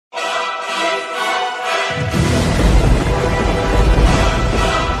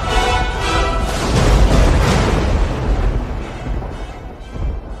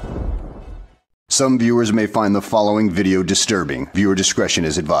Some viewers may find the following video disturbing. Viewer discretion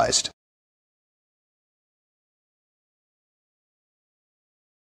is advised.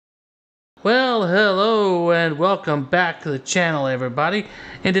 Well, hello and welcome back to the channel, everybody.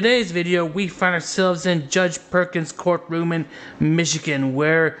 In today's video, we find ourselves in Judge Perkins' courtroom in Michigan,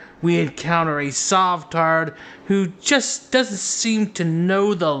 where we encounter a Sovtard who just doesn't seem to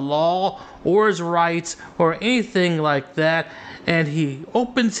know the law or his rights or anything like that, and he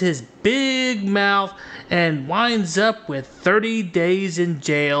opens his big mouth and winds up with 30 days in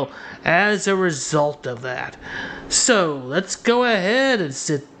jail as a result of that. So, let's go ahead and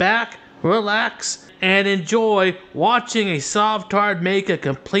sit back, relax, and enjoy watching a Sovtard make a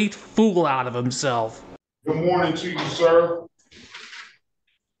complete fool out of himself. Good morning to you, sir.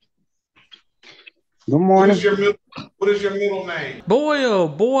 Good morning. What is your middle name? Boy, oh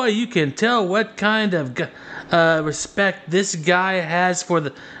boy, you can tell what kind of respect this guy has for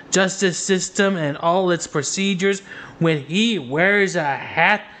the justice system and all its procedures when he wears a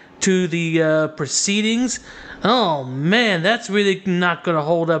hat to the proceedings. Oh man, that's really not going to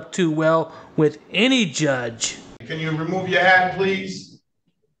hold up too well with any judge. Can you remove your hat, please?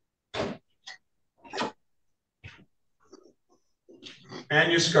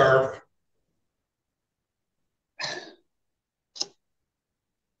 And your scarf.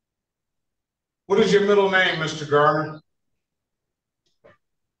 What is your middle name, Mr. Garner?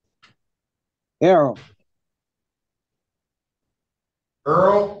 Errol.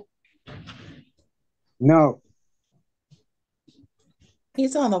 Earl? No.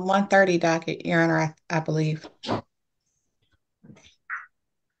 He's on the 130 docket, Your Honor, I believe.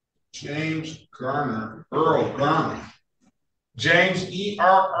 James Garner. Earl Garner. James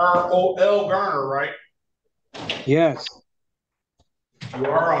E-R-R-O-L Garner, right? Yes. You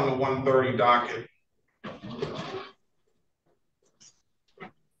are on the 130 docket.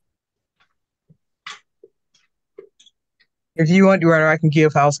 If you want, Your Honor, I can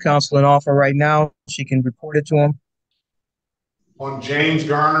give House Counsel an offer right now. She can report it to him. On James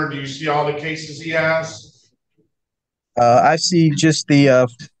Garner, do you see all the cases he has? I see just the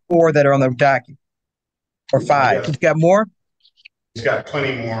 4 that are on the docket. Or 5. Yes. You've got more? He's got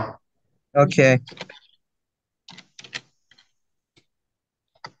plenty more. Okay.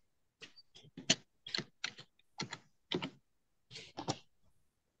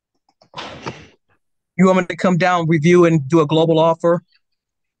 You want me to come down, review, and do a global offer?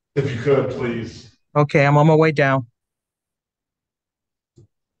 If you could, please. Okay, I'm on my way down.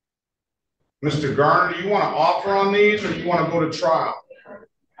 Mr. Garner, do you want to offer on these or do you want to go to trial?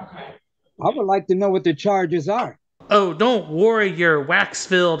 I would like to know what the charges are. Oh, don't worry your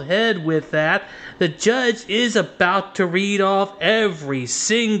wax-filled head with that. The judge is about to read off every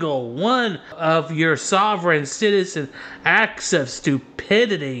single one of your sovereign citizen acts of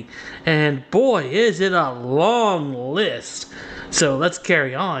stupidity. And boy, is it a long list. So let's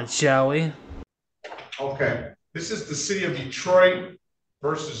carry on, shall we? Okay. This is the city of Detroit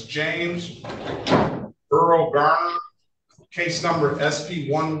versus James Earl Garner. Case number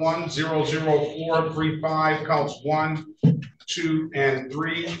SP11000435, counts 1, 2, and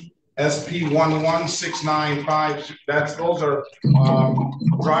 3. SP11695. Those are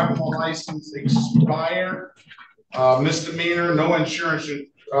driving license expired, misdemeanor, no insurance,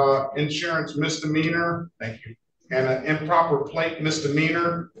 insurance misdemeanor. Thank you. And an improper plate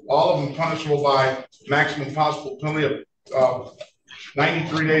misdemeanor. All of them punishable by maximum possible penalty of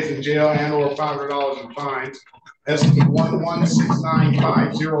 93 days in jail and or $500 in fines.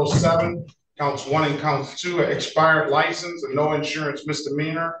 SP1169507, counts 1 and counts 2, expired license and no insurance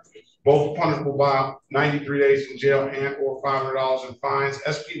misdemeanor, both punishable by 93 days in jail and or $500 in fines.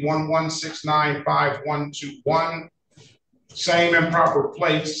 SP1169521, same improper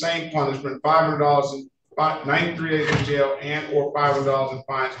plates, same punishment, $500 and 93 days in jail and or $500 in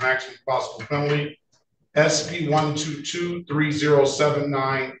fines, maximum possible penalty.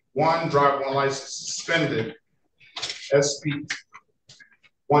 SP1223079, driver license suspended.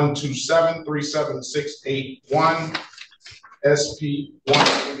 SP1273761,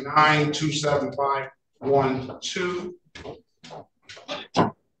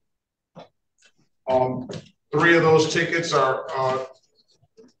 SP1927512. 3 of those tickets are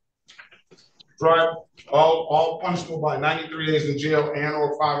all punishable by 93 days in jail and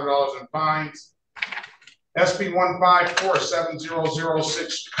or $500 in fines.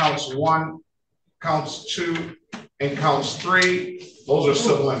 SP1547006, counts 1, counts 2, and counts 3. Those are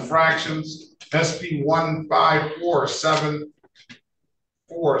civil infractions.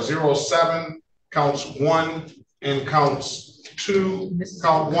 SP1547407, counts 1 and counts 2.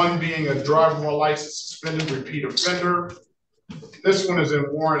 Count 1 being a driver license suspended repeat offender. This one is in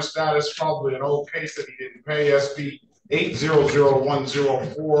warrant status, probably an old case that he didn't pay. SP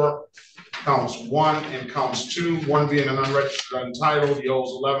 800104, counts 1 and counts 2. 1 being an unregistered untitled. He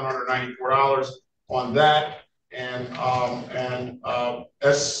owes $1,194 on that. And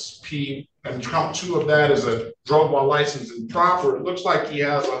SP and count 2 of that is a drug while licensed improper. It looks like he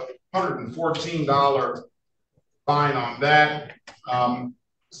has a $114 fine on that.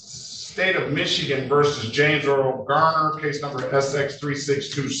 State of Michigan versus James Earl Garner, case number SX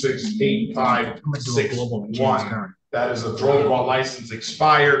 36268561. That is a drug while license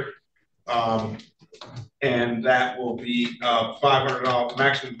expired. And that will be $500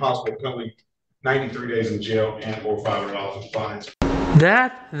 maximum possible penalty, 93 days in jail and or $500 in fines.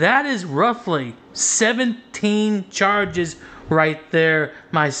 That is roughly 17 charges right there,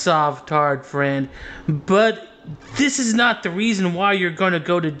 my Sovtard friend. But this is not the reason why you're going to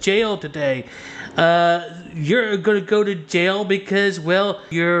go to jail today. You're going to go to jail because, well,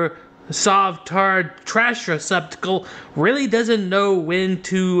 your Sovtard trash receptacle really doesn't know when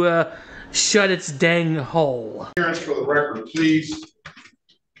to shut its dang hole. Appearance for the record, please.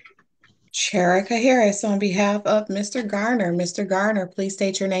 Sherika Harris on behalf of Mr. Garner. Mr. Garner, please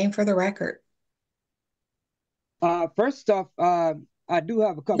state your name for the record. First off, I do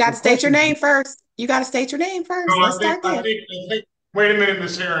have a couple. You got to state your name first. You got to state your name first. No, Let's start there. Wait a minute,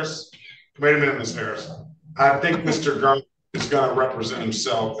 Ms. Harris. Wait a minute, Ms. Harris. I think Mr. Garner is going to represent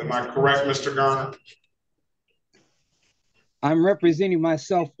himself. Am I correct, Mr. Garner? I'm representing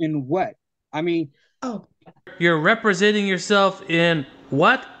myself in what? I mean, You're representing yourself in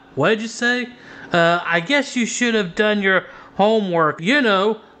what? What did you say? I guess you should have done your homework. You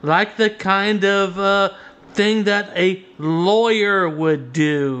know, like the kind of thing that a lawyer would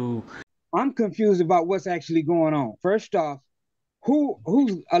do. I'm confused about what's actually going on. First off,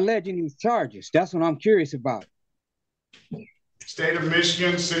 who's alleging these charges? That's what I'm curious about. State of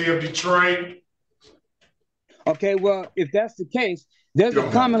Michigan, City of Detroit. Okay, well, if that's the case, there's a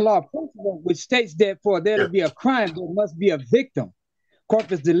common law principle which states that for there to be a crime, there must be a victim.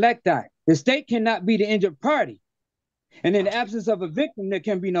 Corpus delicti. The state cannot be the injured party. And in the absence of a victim, there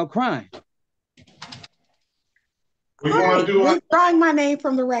can be no crime. We're drawing my name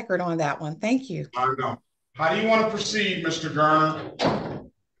from the record on that one. Thank you. I know. How do you want to proceed, Mr. Garner?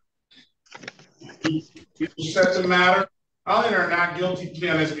 You set the matter. I'll enter a not guilty plea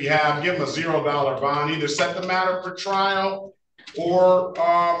on his behalf. Give him a $0 bond. Either set the matter for trial or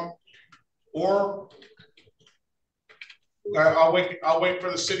I'll wait for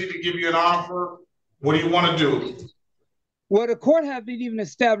the city to give you an offer. What do you want to do? Well, the court hasn't even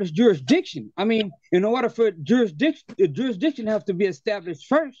established jurisdiction. I mean, in order for jurisdiction has to be established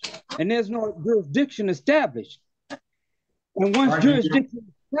first, and there's no jurisdiction established. And once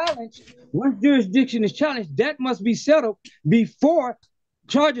jurisdiction is challenged, that must be settled before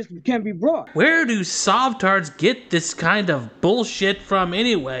charges can be brought. Where do Sovtards get this kind of bullshit from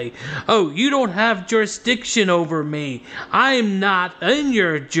anyway? Oh, you don't have jurisdiction over me. I'm not in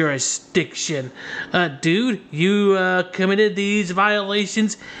your jurisdiction. Dude, you committed these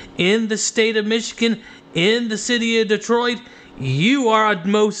violations in the state of Michigan, in the city of Detroit. You are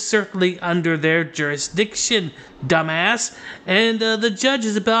most certainly under their jurisdiction, dumbass. And the judge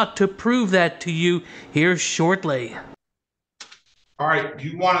is about to prove that to you here shortly. All right, do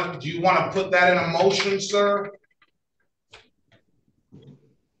you want to put that in a motion, sir?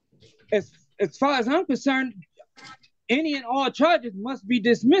 As far as I'm concerned, any and all charges must be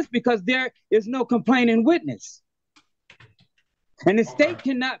dismissed because there is no complaining witness, and the state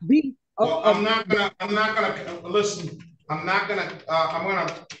cannot be. I'm not gonna listen. If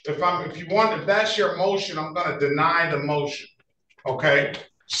that's your motion, I'm gonna deny the motion. Okay.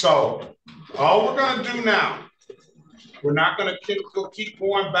 So all we're gonna do now. We're not going to keep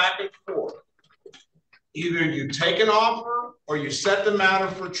going back and forth. Either you take an offer or you set the matter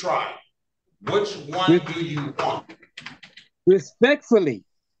for trial. Which one do you want? Respectfully,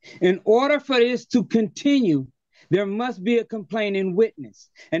 in order for this to continue, there must be a complaining witness,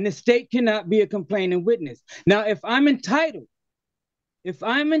 and the state cannot be a complaining witness. Now, if I'm entitled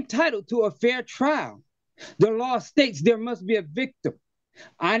to a fair trial, the law states there must be a victim.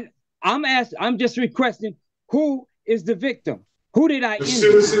 I'm just requesting who is the victim? Who did I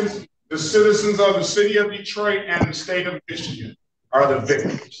injure? The citizens of the city of Detroit and the state of Michigan are the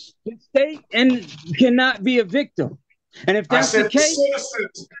victims. The state cannot be a victim. And if that's the case,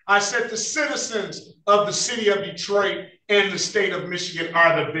 I said the citizens of the city of Detroit and the state of Michigan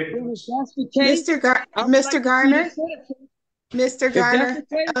are the victims. If that's the case, Mr. Garner,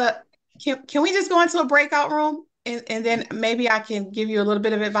 can we just go into a breakout room and then maybe I can give you a little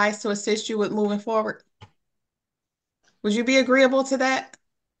bit of advice to assist you with moving forward? Would you be agreeable to that?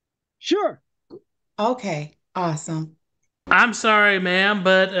 Sure. Okay, awesome. I'm sorry, ma'am,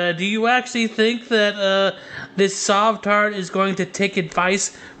 but do you actually think that this Sovtard is going to take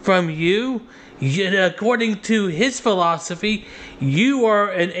advice from you? According to his philosophy, you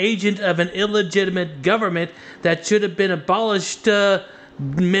are an agent of an illegitimate government that should have been abolished quite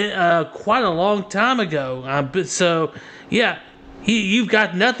a long time ago. So, yeah, you've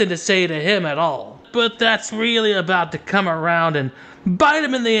got nothing to say to him at all. But that's really about to come around and bite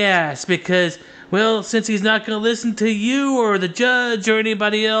him in the ass because, well, since he's not going to listen to you or the judge or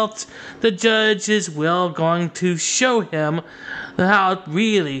anybody else, the judge is, well, going to show him how it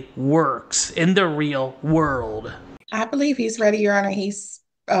really works in the real world. I believe he's ready, Your Honor. He's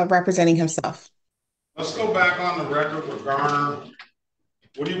representing himself. Let's go back on the record with Garner.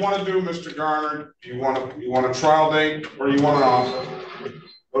 What do you want to do, Mr. Garner? Do you want a trial date or you want an offer?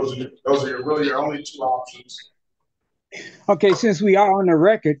 Those are really your only two options. Okay, since we are on the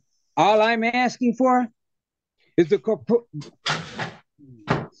record, all I'm asking for is the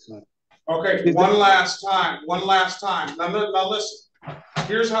Okay, one last time. Now listen.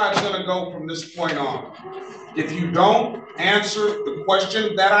 Here's how it's going to go from this point on. If you don't answer the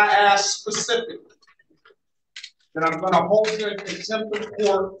question that I asked specifically, then I'm going to hold you in contempt of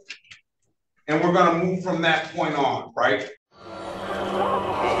court, and we're going to move from that point on, right?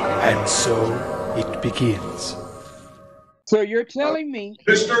 And so it begins. So you're telling me,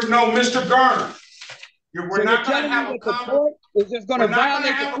 Mr. Garner, we're not going to have a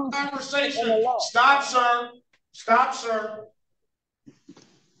conversation. Stop, sir. Stop, sir.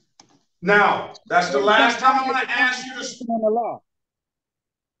 Now, that's the last time I'm going to ask you to speak on the law.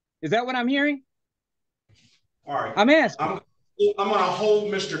 Is that what I'm hearing? All right. I'm asking. I'm going to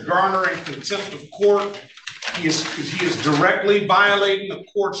hold Mr. Garner in contempt of court. He is directly violating the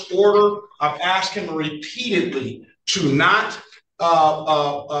court's order. I've asked him repeatedly to not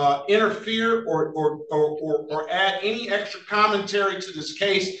interfere or add any extra commentary to this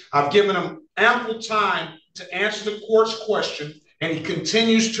case. I've given him ample time to answer the court's question, and he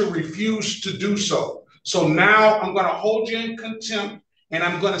continues to refuse to do so. So now I'm going to hold you in contempt, and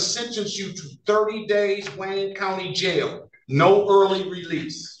I'm going to sentence you to 30 days Wayne County Jail. No early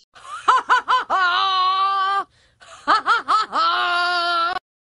release.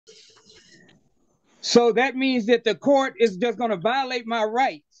 So that means that the court is just going to violate my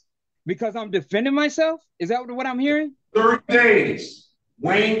rights because I'm defending myself? Is that what I'm hearing? 30 days,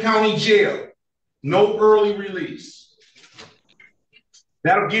 Wayne County Jail, no early release.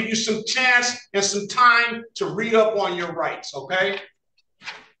 That'll give you some chance and some time to read up on your rights, okay?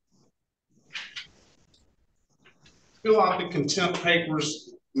 Fill out the contempt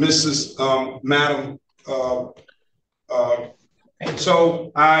papers, Madam.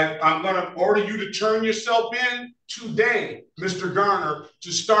 So I'm going to order you to turn yourself in today, Mr. Garner,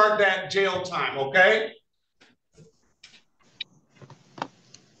 to start that jail time, okay?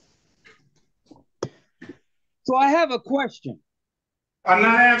 So I have a question. I'm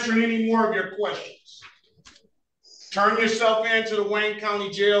not answering any more of your questions. Turn yourself in to the Wayne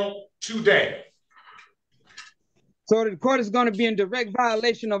County Jail today. So the court is going to be in direct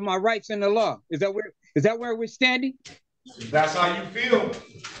violation of my rights in the law. Is that where we're standing? If that's how you feel.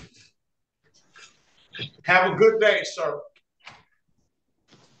 Have a good day, sir.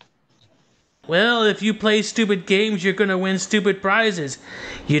 Well, if you play stupid games, you're gonna win stupid prizes.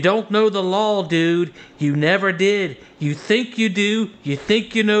 You don't know the law, dude. You never did. You think you do. You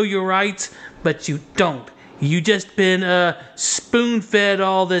think you know your rights, but you don't. You just been spoon-fed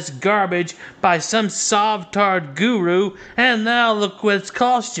all this garbage by some Sovtard guru, and now look what it's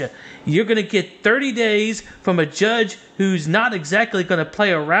cost you. You're going to get 30 days from a judge who's not exactly going to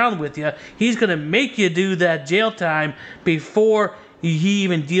play around with you. He's going to make you do that jail time before he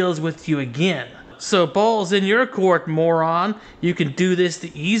even deals with you again. So ball's in your court, moron. You can do this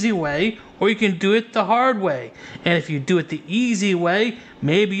the easy way, or you can do it the hard way. And if you do it the easy way,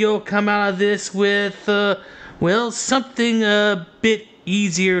 maybe you'll come out of this with, well, something a bit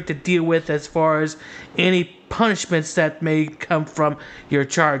easier to deal with as far as any punishments that may come from your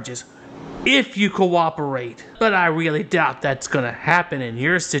charges. If you cooperate. But I really doubt that's going to happen in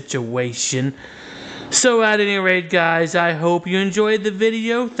your situation. So at any rate, guys, I hope you enjoyed the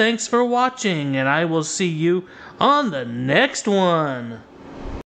video. Thanks for watching, and I will see you on the next one.